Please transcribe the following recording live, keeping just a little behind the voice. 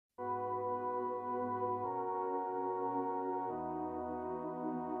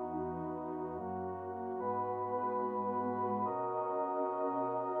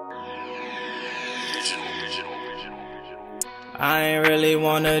I ain't really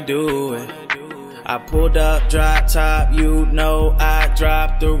wanna do it. I pulled up, drop top, you know I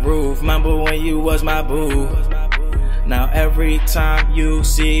dropped the roof. Remember when you was my boo? Now every time you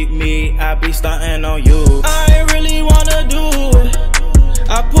see me, I be stunting on you. I ain't really wanna do it.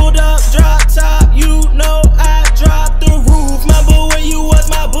 I pulled up, drop top, you know I dropped the roof. Remember when you was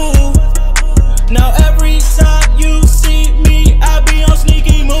my boo? Now every time you see me, I be on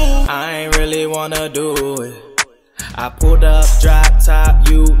sneaky move. I ain't really wanna do it. I pulled up, drop top,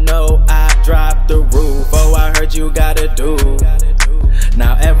 you know I dropped the roof. Oh, I heard you gotta do.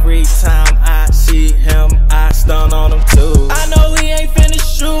 Now every time I see him, I stun on him too. I know he ain't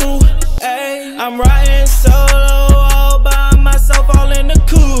finished true. Ay, I'm riding solo all by myself, all in the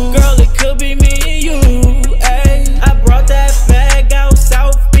coupe. Girl, it could be me and you. Ay, I brought that bag out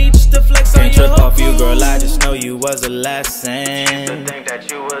South Beach to flex on your trip off you, girl, I just know you was a lesson. To think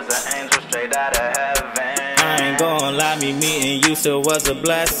that you was an angel straight out of heaven. I ain't gonna lie, me meeting you still was a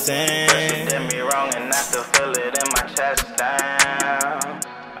blessing. But you did me wrong and I still feel it in my chest down.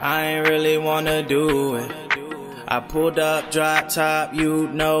 I ain't really wanna do it. I pulled up, drop top, you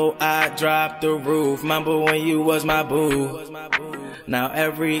know I dropped the roof. Remember when you was my boo? Now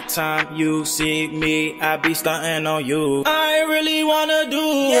every time you see me, I be stunting on you. I ain't really wanna do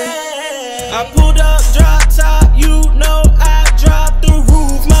it. I pulled up, drop top, you know I dropped the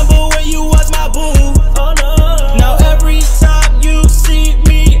roof. Remember when you was my boo? Oh no. Now every time you see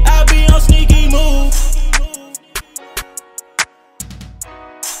me, I be on sneaky move.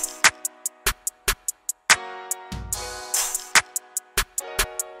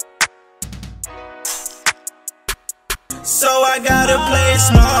 So I gotta play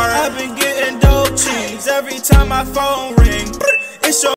smart. I've been getting dope cheese every time my phone ring. It's your